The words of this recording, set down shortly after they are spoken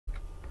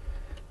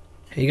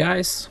Hey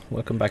guys,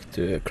 welcome back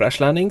to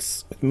Crash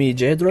Landings with me,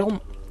 Jaderealm.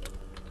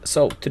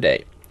 So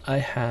today I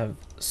have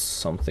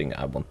something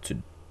I want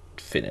to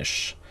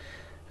finish,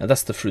 and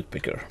that's the fruit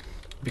picker,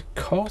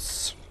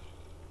 because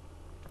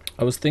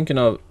I was thinking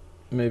of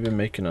maybe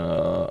making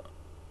a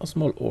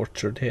small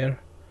orchard here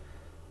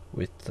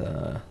with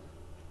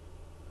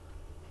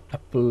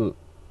apple.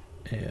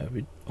 Yeah,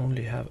 we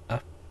only have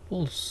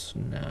apples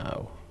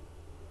now.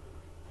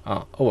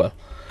 Oh well,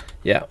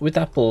 yeah, with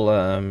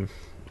apple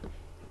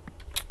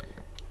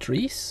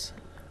trees,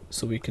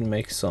 so we can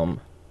make some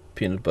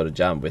peanut butter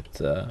jam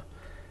with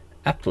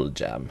apple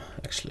jam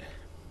actually.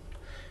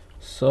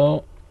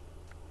 So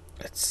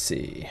let's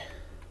see.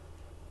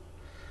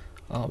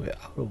 Oh, we're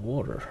out of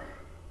water.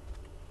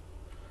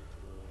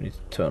 We need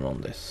to turn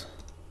on this.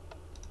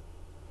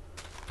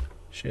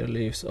 Share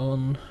leaves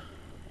on.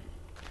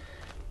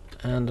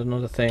 And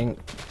another thing,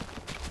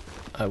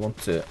 I want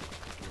to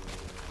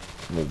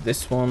move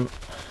this one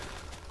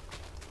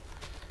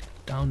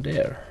down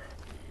there.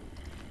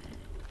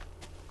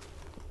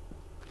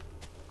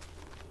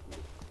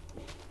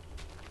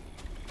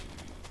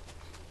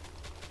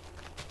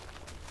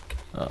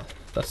 Oh,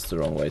 that's the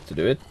wrong way to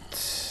do it.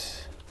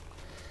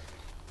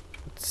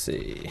 Let's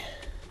see.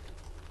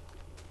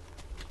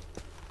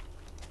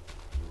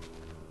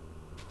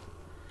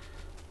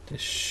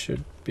 This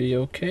should be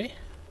okay.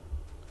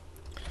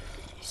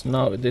 So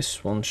now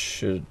this one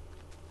should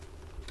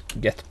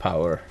get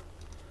power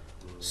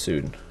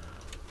soon.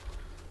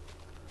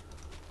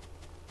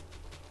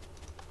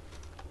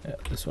 Yeah,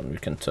 this one we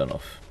can turn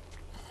off.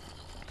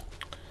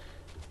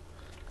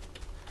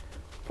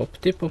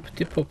 Poppity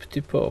poppity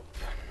poppity pop.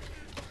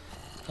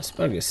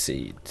 Asparagus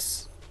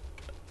seeds.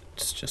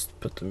 Let's just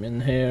put them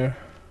in here.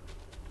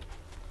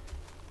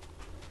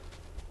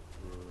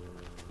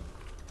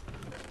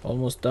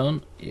 Almost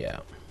done? Yeah.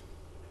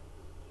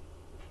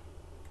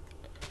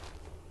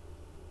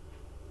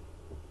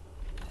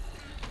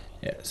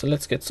 Yeah, so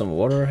let's get some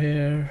water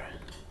here.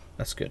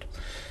 That's good.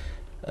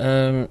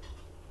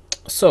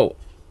 So,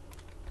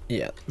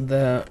 yeah,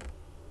 the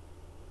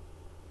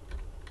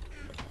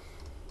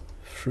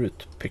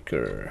fruit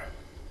picker.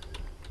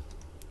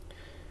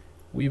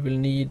 We will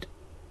need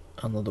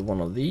another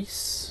one of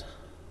these.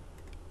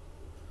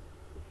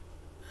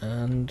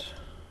 And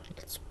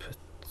let's put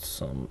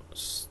some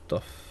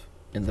stuff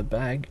in the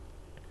bag.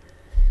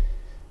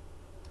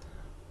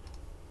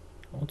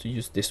 I want to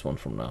use this one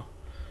from now.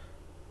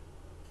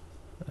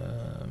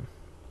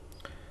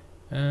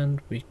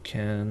 And we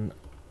can,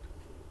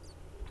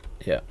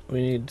 yeah,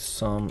 we need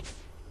some,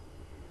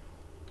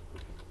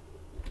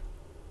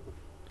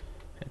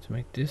 to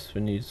make this we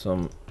need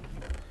some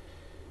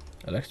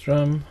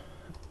electrum,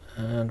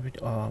 and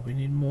we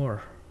need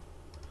more.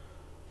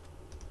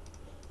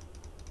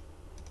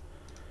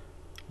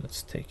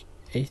 Let's take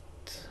 8.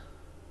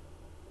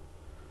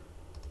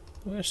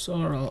 Where's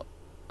our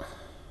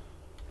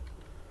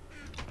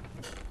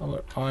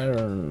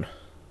iron?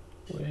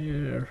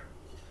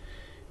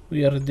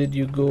 Where did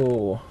you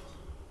go?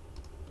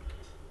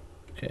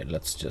 Okay,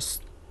 let's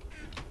just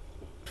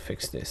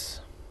fix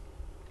this.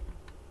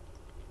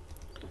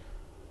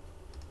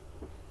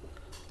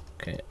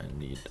 Okay, I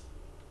need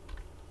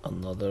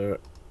another.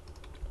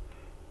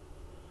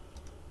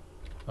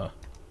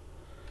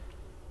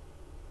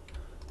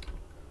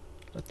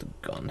 Let the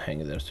gun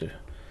hang there too.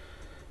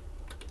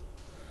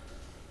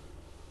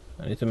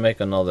 I need to make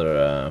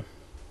another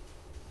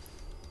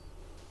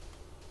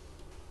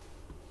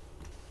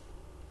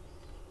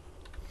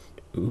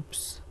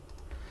oops.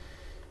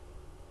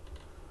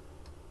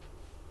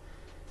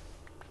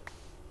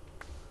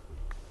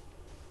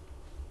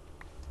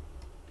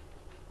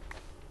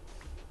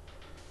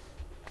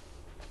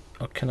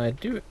 Oh, can I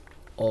do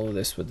all of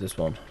this with this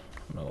one?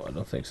 No, I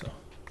don't think so.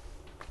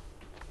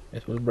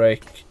 It will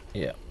break.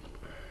 Yeah.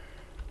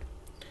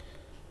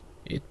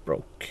 It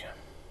broke.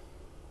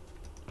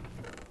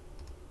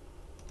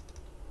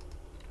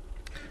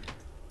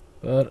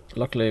 But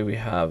luckily we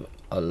have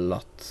a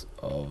lot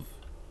of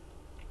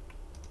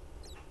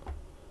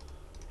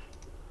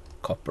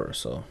copper,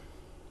 so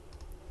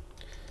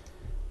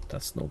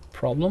that's no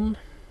problem.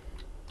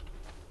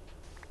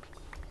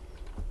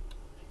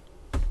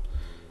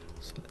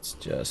 So let's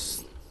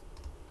just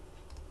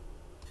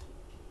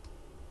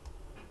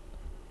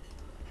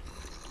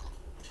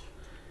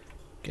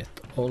get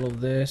all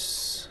of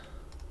this.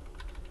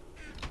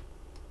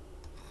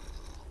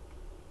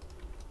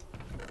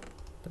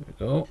 There we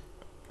go.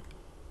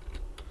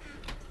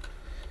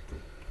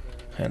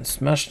 And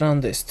smash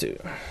down this too.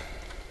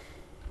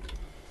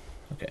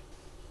 Okay.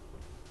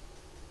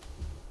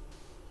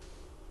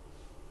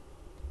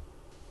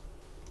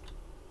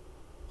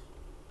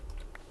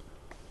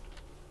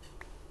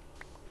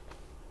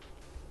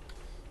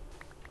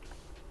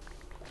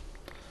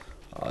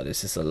 Oh,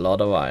 this is a lot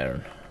of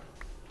iron.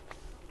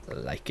 I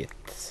like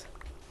it.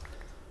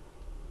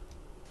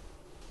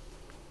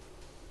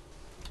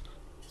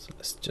 So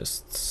let's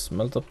just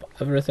smelt up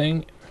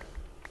everything.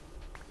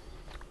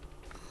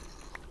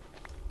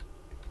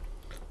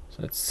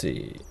 So let's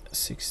see,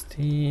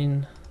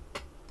 16,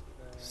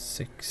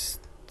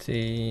 16.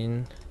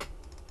 15.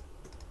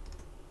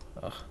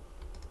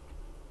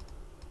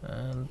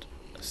 And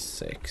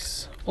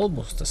 6.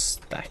 Almost a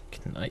stack.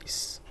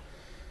 Nice.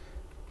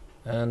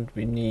 And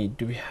we need,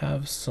 do we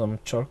have some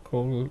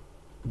charcoal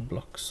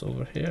blocks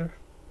over here?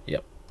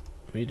 Yep,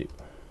 we do.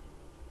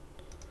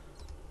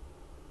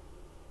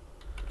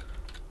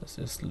 Let's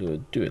just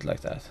do it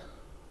like that.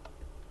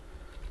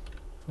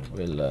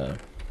 We'll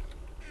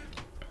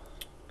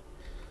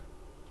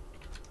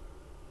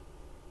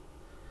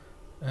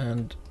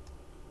and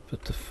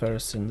put the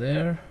ferrous in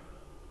there,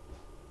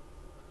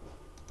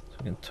 so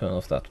we can turn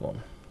off that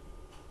one.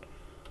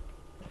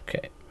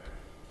 Okay.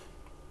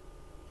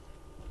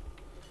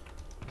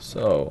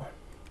 So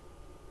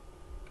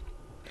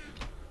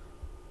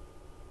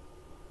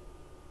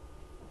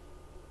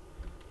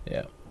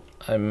yeah,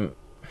 I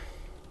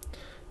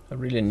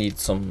really need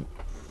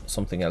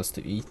something else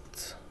to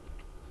eat.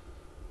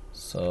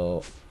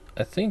 So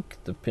I think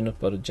the peanut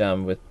butter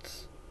jam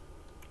with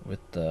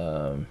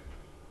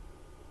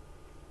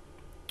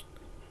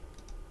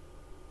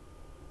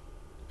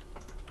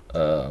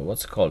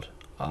what's it called?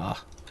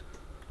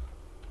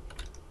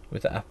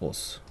 With the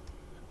apples,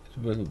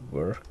 it will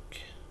work.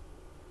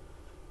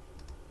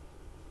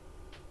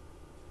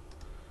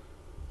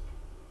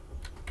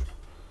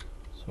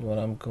 So what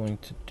I'm going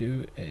to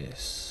do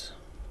is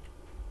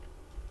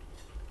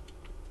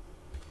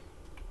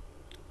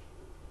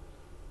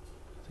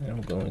I think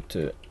I'm going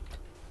to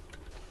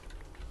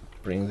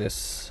bring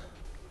this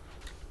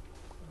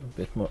a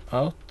bit more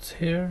out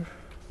here.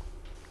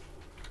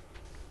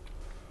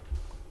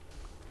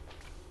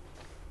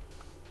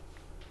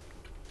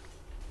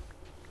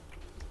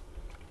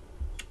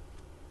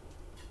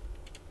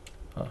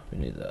 We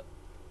need that.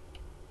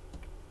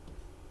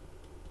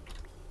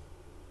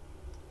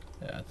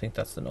 Yeah, I think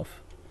that's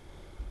enough.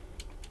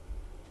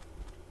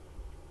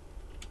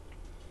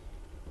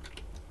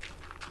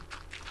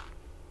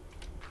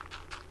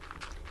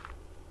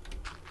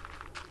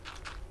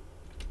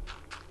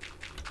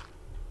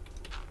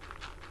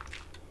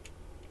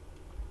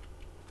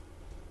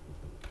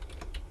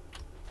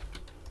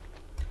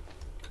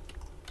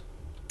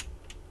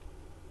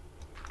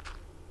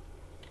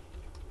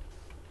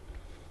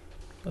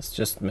 Let's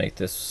just make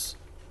this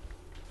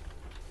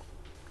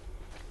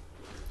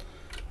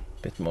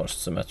a bit more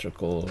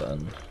symmetrical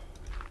and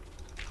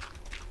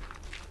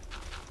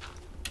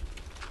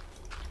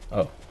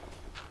oh,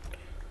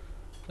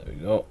 there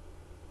we go.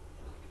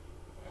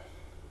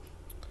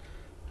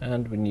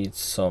 And we need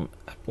some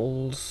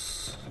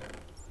apples.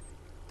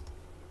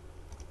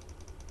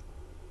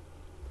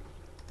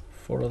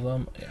 4 of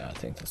them. Yeah, I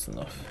think that's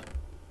enough.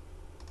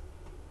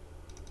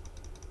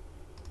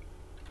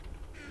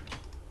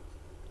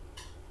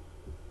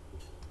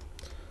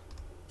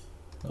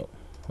 Oh,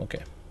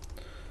 okay.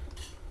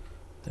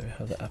 There we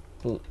have the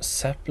apple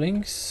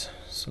saplings.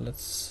 So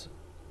let's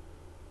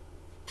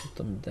put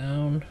them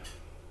down.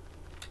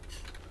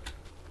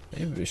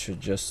 Maybe we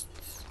should just...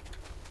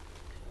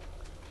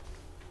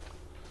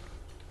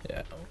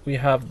 Yeah, we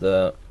have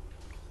the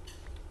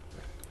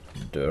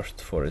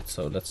dirt for it,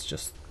 so let's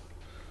just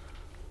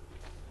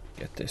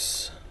get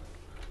this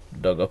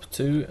dug up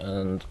too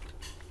and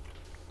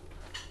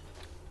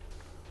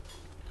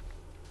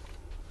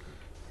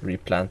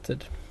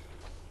replanted.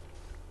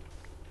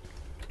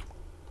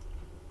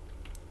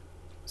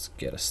 Let's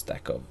get a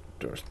stack of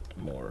dirt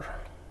more.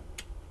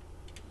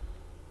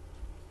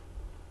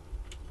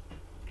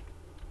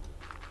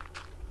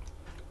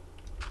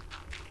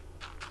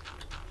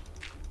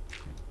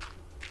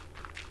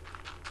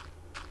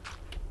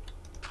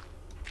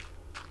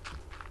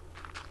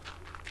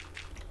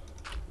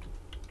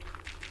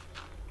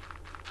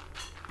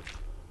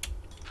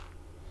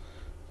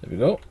 There we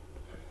go.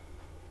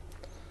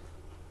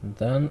 And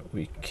then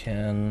we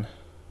can...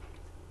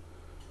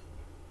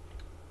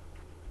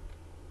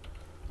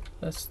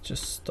 Let's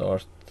just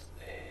start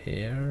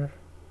here.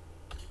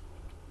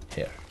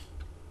 Here.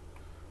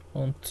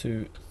 1,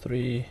 2,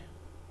 3,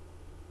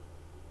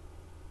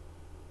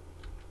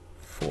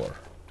 4.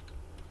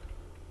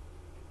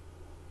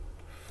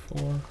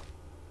 4.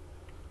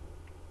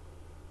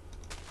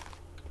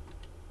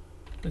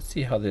 Let's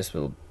see how this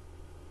will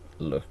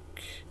look.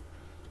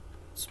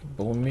 Let's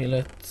bone meal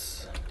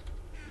it.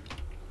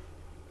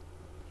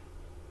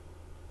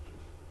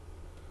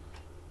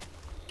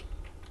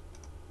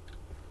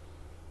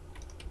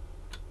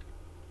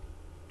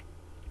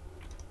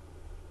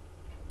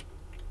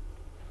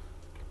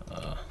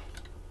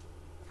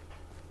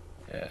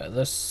 Yeah,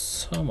 there's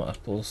some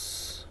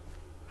apples.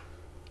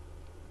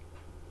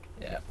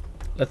 Yeah,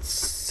 let's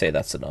say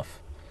that's enough.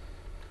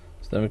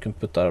 So then we can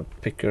put our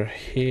picker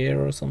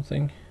here or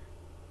something.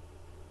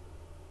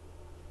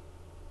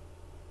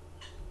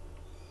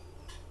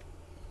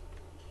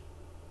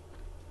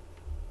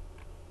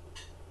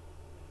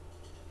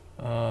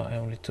 I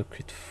only took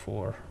it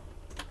 4.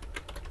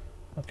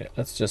 Okay,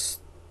 let's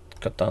just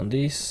cut down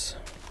these.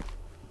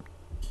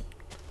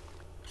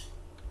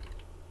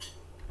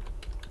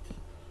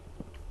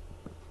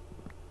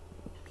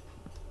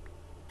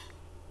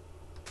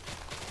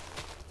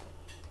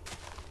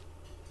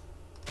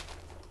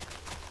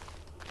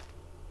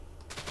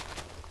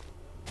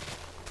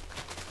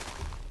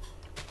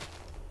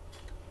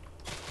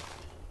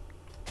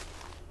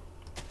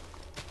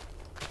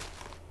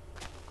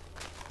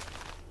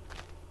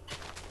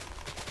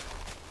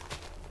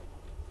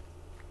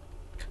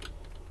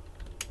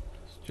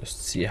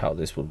 Just see how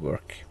this will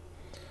work.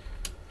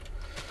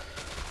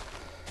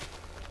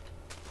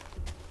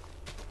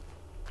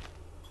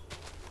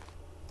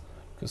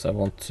 Because I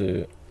want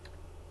to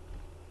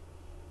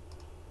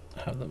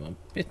have them a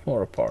bit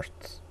more apart.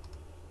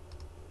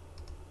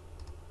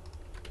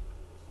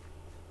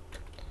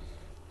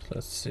 So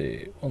let's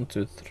see, 1,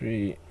 2,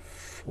 3,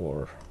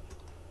 4,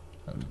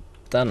 and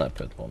then I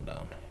put one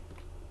down.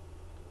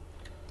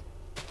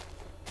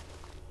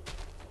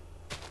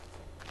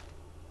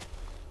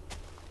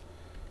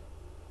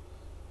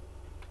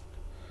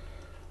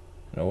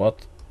 You know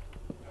what?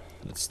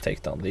 Let's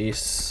take down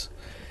these.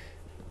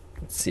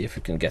 Let's see if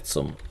we can get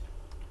someone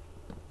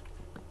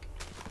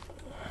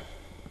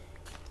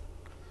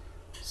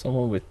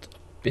with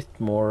a bit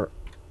more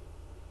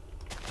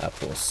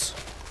apples.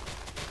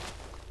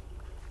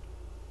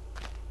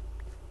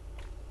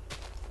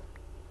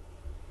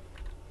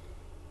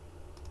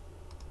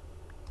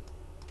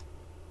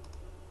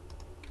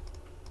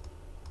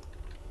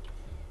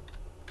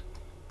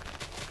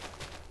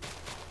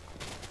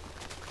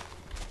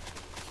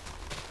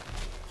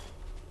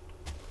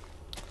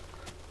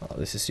 Oh,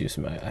 this is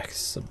using my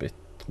axe a bit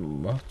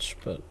much,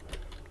 but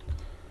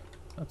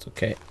that's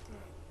okay.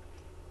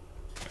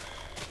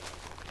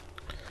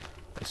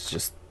 Let's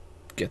just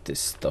get this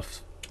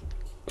stuff.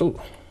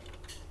 Oh,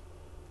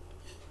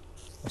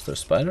 was there a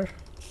spider?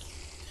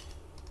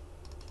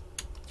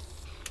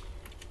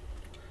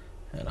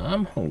 And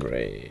I'm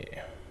hungry.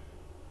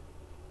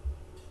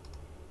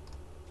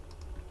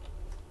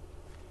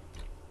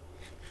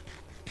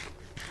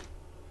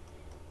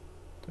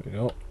 There we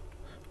go.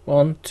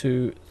 1,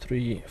 2,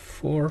 3,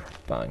 4,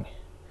 bang.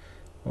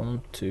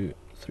 1, 2,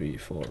 3,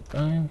 4,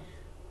 bang.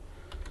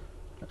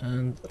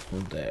 And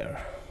from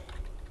there.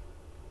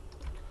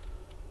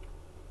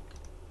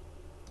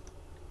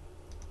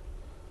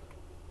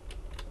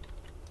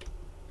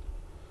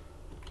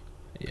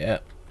 Yeah,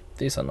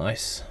 these are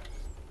nice.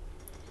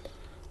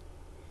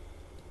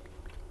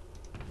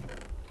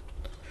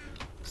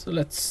 So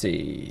let's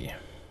see.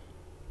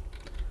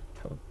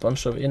 Have a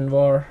bunch of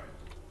invar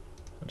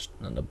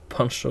and a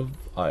bunch of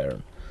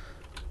iron.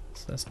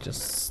 So let's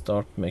just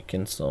start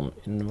making some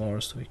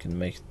invar so we can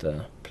make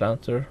the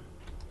planter,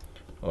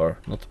 or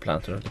not the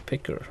planter, the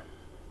picker.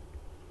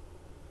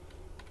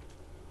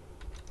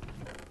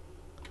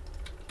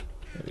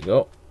 There we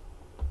go.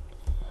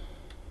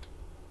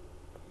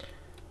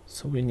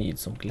 So we need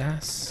some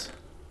glass.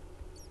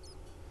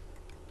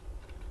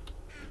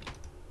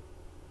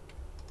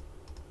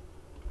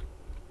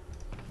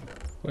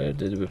 Where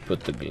did we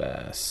put the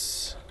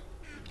glass?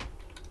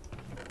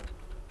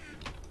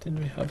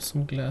 Didn't we have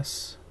some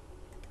glass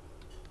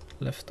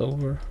left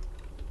over?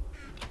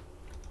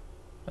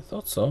 I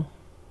thought so.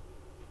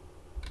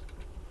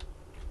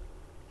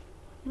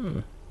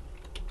 We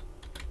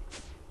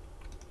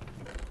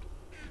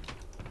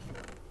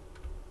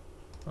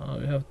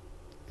have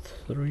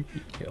 3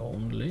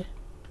 only.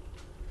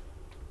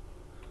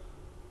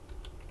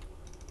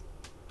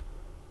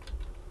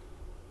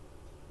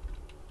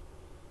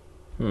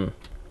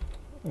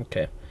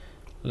 Okay,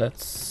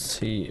 let's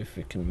see if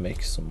we can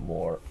make some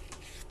more.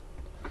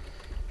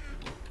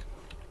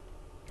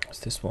 Is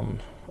this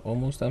one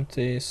almost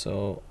empty?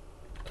 So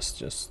let's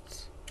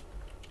just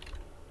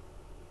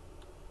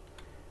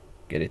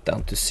get it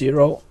down to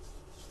 0.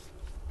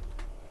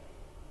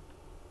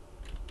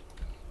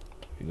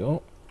 There we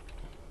go.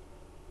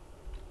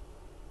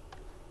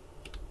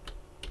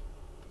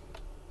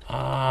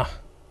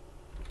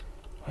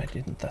 Why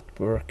didn't that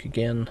work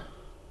again?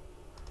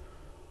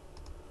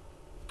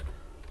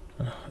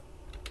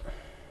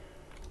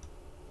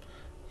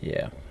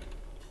 Yeah,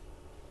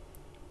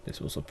 this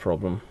was a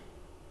problem.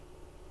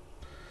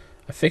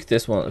 I fixed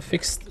this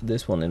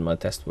one in my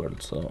test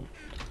world, so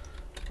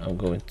I'm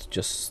going to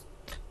just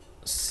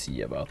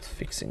see about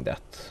fixing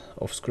that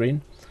off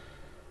screen.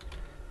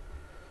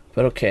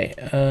 But okay,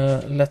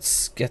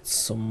 let's get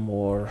some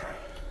more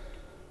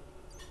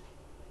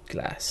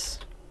glass.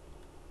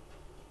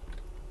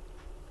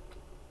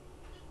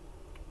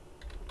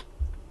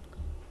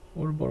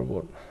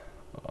 Wood.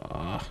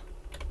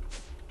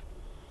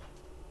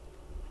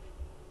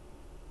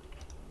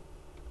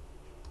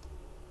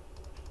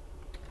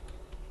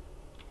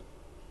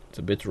 It's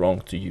a bit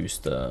wrong to use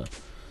the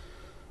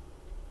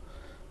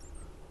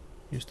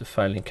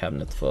filing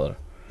cabinet for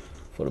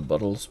the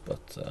bottles,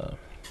 but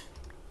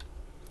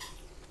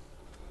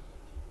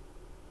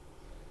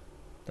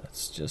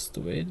that's just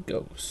the way it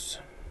goes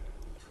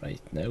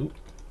right now.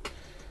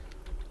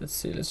 Let's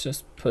see, let's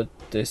just put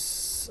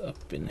this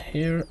up in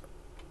here,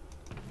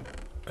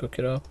 cook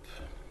it up.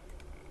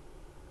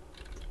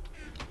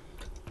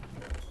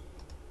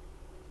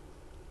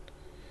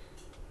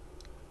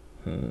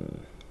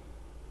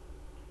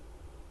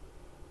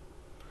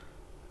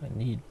 I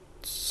need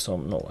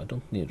some, no, I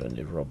don't need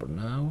any rubber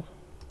now.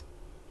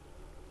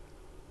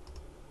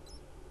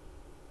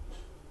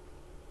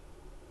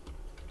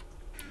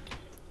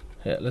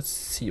 Yeah, let's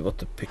see what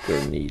the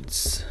picker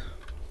needs.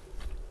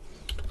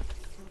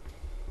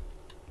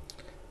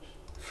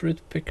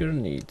 Fruit picker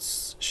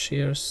needs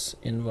shears,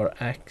 invar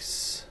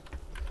axe,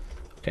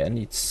 Okay, I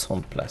need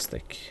some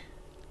plastic.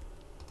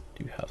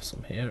 Do you have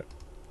some here?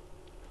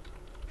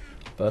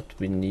 But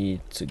we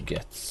need to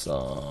get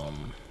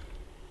some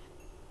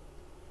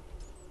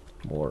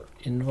more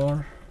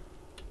invar.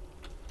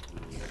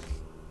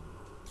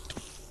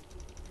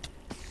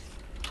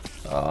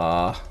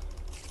 Ah,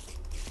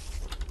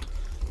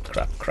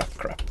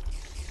 crap.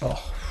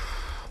 Oh,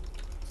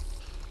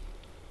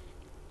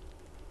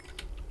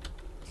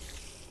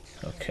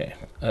 okay.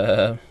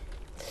 That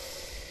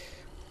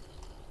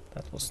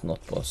was not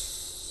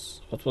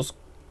what was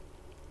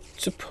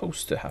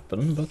supposed to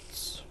happen,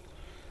 but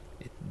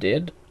it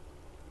did.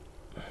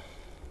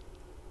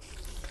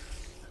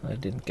 I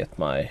didn't get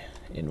my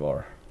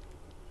invar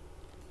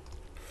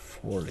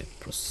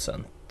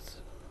 40%.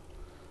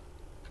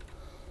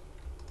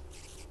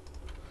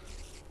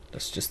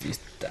 Let's just eat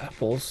the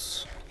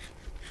apples.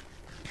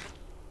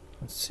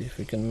 Let's see if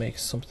we can make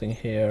something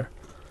here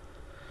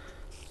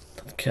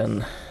that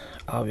can...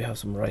 Ah, we have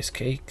some rice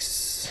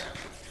cakes.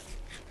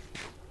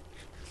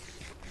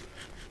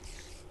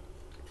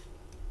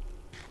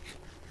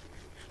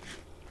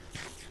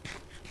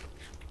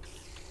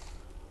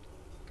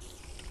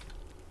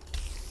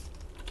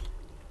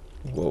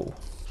 Whoa.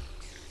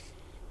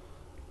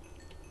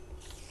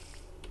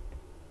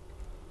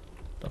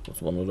 That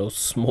was one of those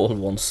small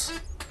ones.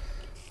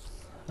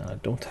 I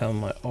don't have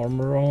my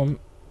armor on,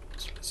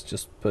 so let's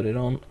just put it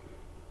on.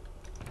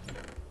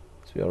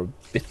 So we are a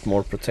bit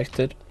more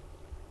protected.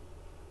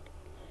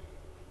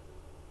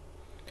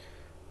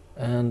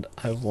 And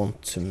I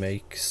want to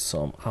make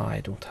some... Ah,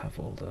 I don't have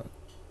all the...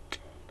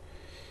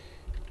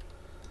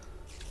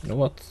 You know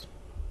what?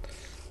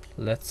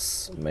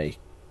 Let's make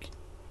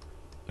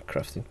a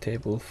crafting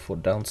table for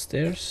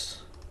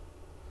downstairs.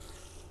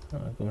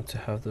 I'm going to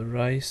have the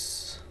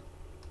rice,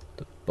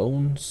 the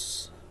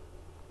bones.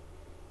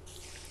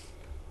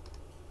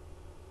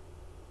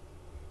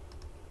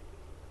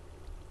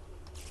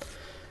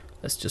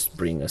 Let's just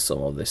bring some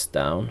of this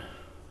down.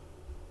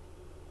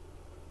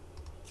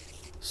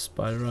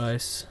 Spider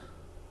rice.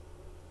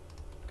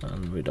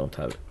 And we don't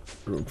have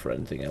room for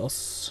anything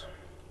else.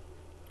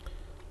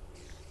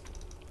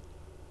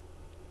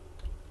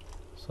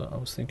 So I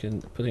was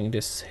thinking putting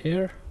this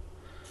here.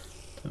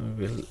 Then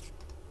we will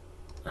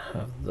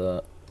have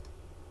the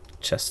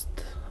chest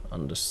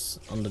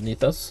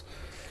underneath us.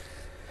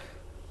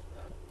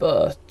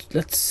 But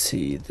let's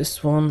see,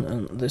 this one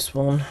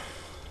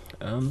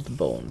and the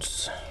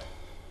bones.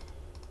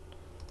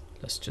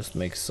 Let's just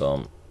make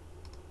some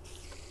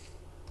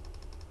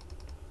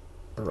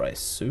rice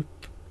soup.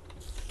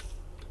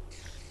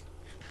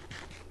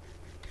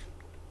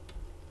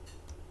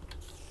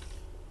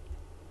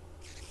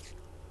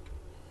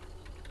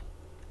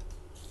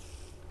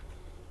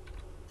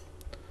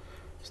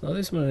 So now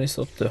this one is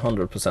up to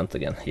 100%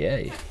 again.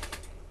 Yay!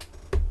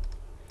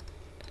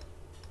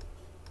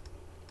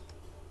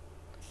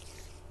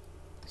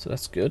 So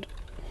that's good.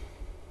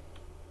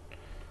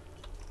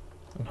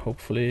 And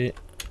hopefully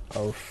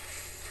our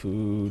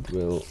food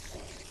will...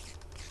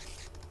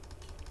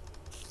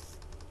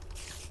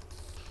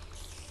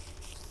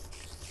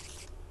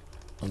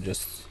 I'm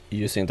just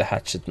using the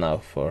hatchet now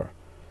for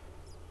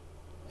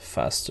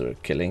faster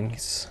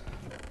killings.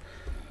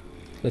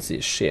 Let's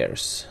see,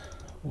 shares.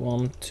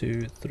 1,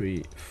 2,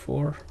 3,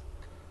 4.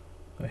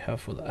 We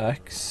have for the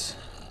axe.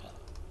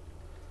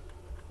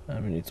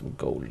 And we need some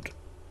gold.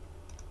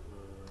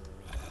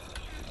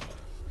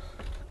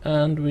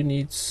 And we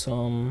need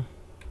some...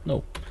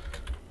 No,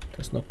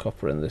 there's no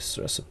copper in this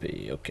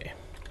recipe. Okay.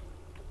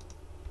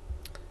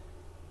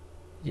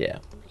 Yeah,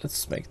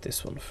 let's make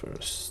this one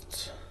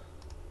first.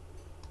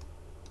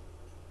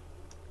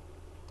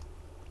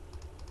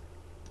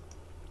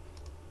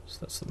 So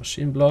that's the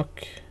machine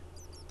block.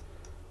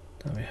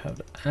 Then we have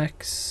the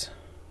axe.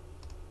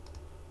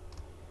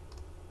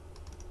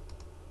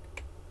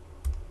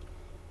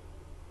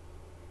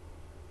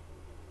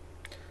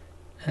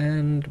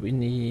 And we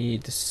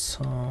need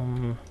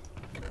some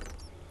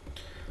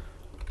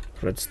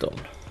redstone.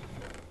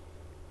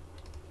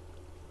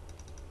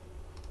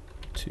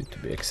 2 to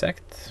be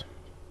exact.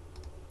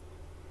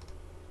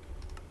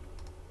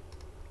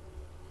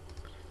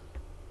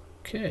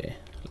 Okay,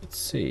 let's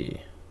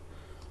see.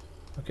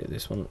 Okay,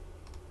 this one,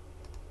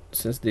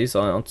 since these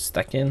aren't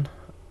stacking,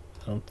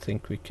 I don't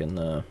think we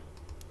can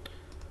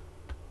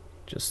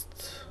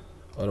just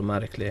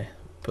automatically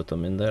put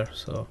them in there.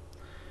 So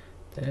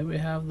there we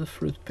have the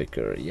fruit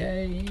picker,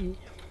 yay!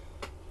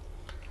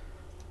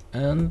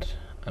 And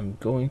I'm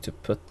going to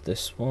put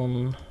this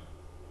one...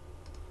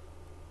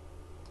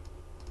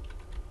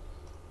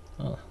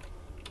 Oh,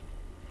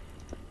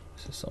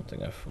 this is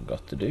something I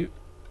forgot to do.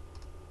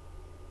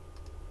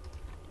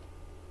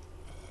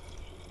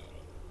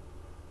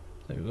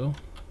 There we go.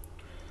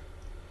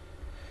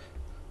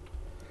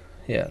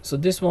 Yeah, so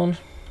this one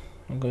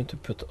I'm going to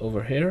put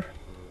over here.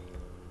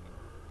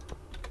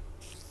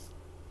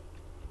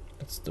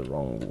 That's the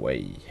wrong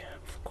way,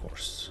 of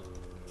course.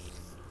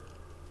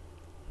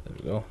 There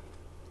we go.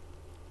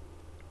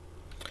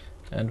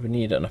 And we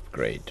need an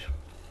upgrade.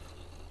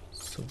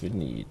 So we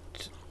need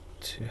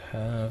to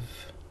have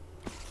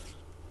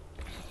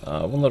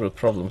One of the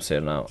problems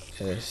here now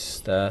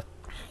is that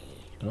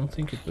I don't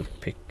think it will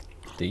pick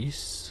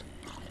these.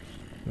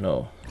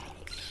 No.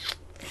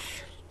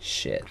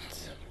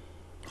 Shit.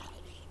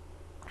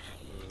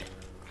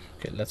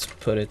 Okay, let's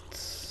put it...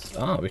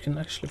 we can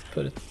actually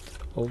put it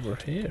over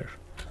here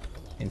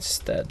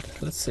instead.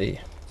 Let's see.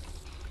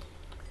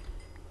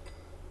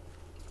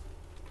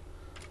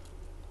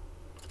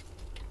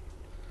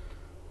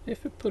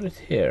 If we put it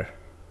here,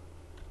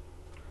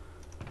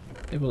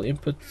 it will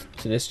input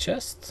to this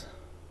chest,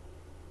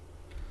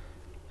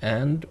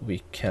 and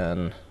we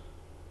can...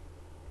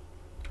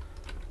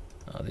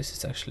 this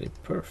is actually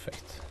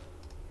perfect.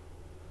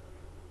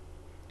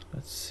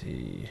 Let's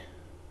see.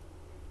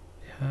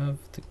 We have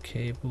the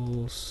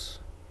cables.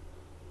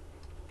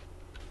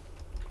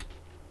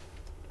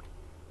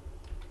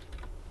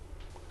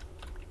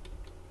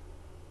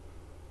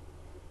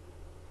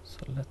 So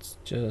let's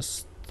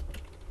just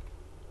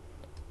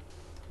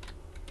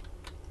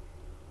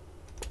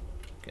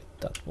get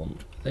that one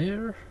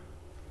there.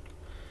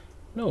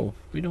 No,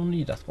 we don't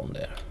need that one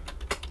there.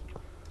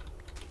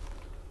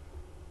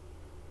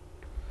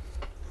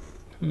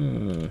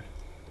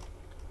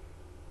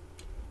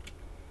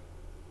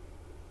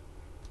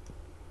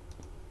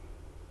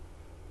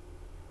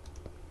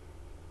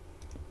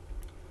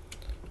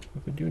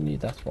 We do need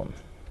that one.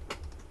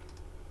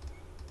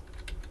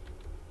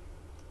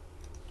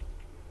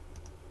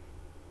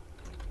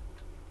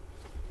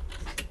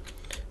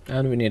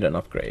 And we need an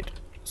upgrade.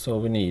 So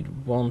we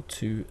need 1,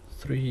 2,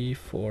 3,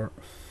 4,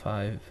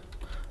 5.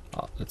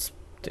 Let's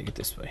take it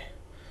this way.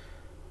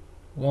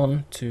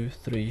 1, 2,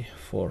 3,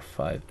 4,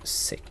 5,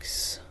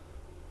 6.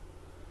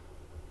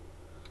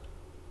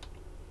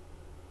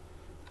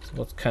 So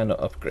what kind of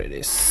upgrade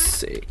is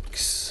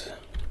 6?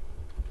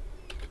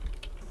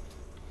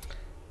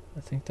 I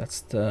think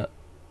that's the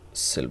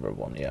silver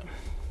one, yeah.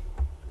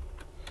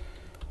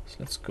 So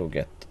let's go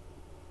get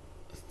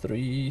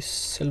 3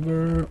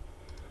 silver.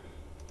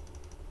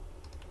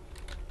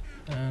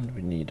 And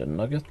we need a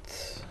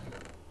nugget.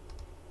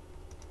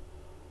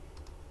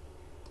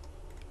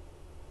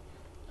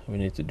 We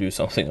need to do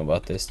something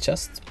about this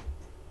chest.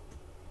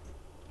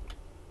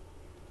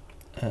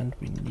 And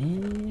we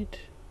need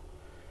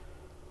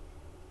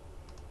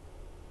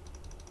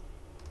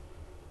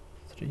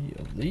 3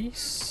 of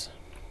these.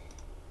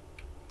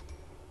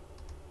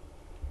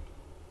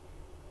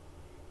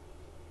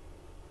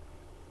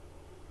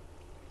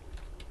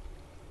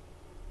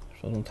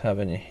 So I don't have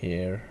any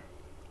here.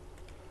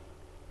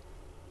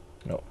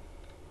 No.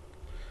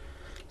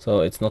 So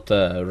it's not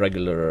the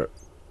regular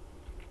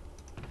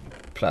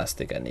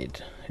plastic I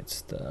need.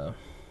 It's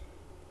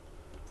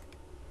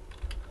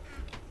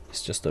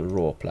just a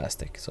raw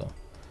plastic. So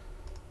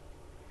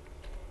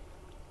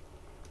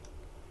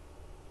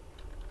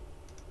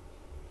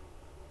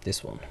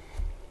this one.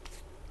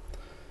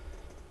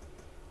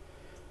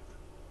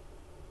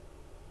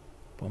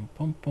 Bum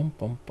bum bum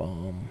bum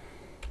bum.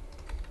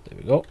 There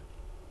we go.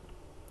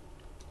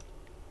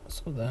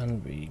 So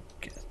then we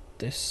get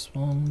this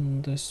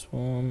one,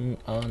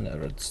 and a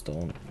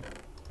redstone,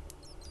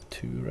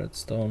 2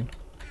 redstone,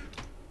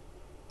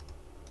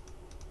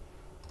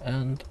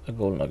 and a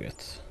gold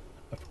nugget.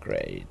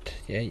 Upgrade,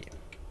 yay.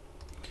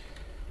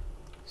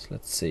 So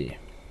let's see.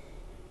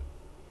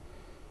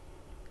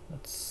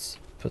 Let's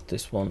put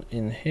this one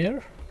in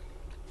here.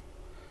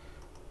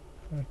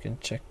 We can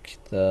check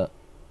the...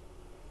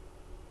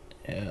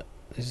 Yeah,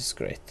 this is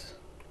great.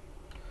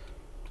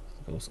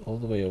 It goes all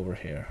the way over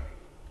here.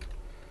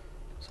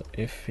 So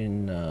if we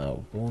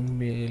now bone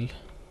meal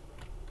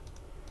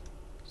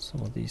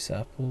some of these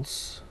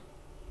apples,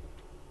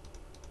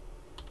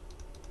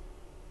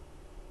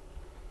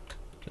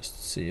 just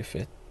to see if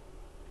it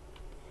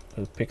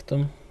will pick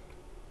them.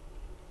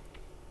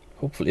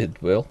 Hopefully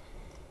it will.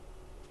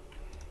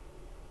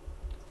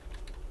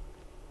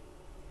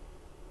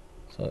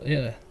 So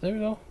yeah, there we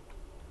go.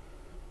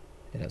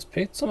 It has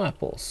picked some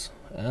apples,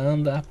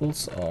 and the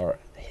apples are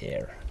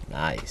here.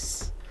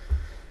 Nice.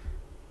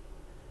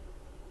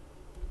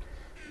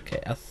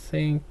 Okay, I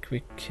think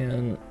we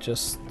can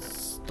just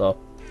stop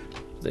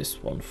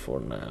this one for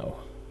now.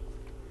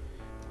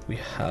 We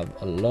have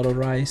a lot of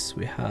rice,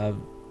 we have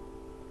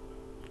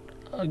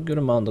a good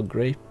amount of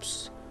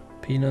grapes,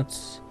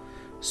 peanuts,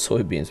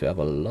 soybeans we have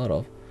a lot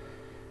of,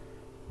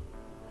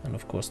 and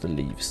of course the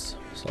leaves.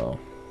 So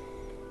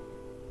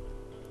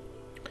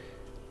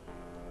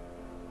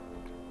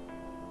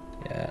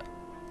yeah,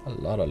 a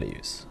lot of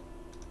leaves.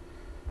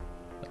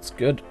 That's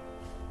good.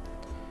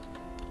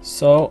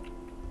 So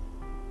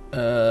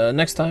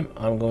next time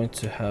I'm going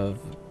to have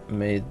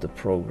made the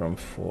program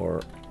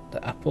for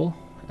the apple,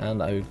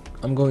 and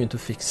I'm going to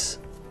fix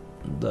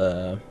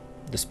the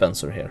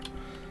dispenser here.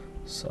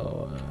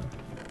 So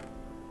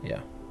yeah,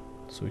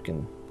 so we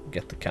can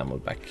get the camel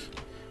back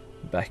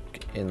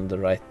in the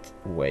right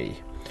way.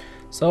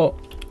 So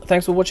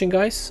thanks for watching,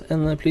 guys,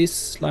 and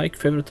please like,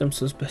 favorite, and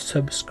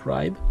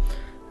subscribe,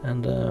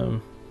 and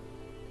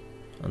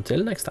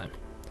until next time,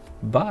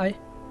 bye.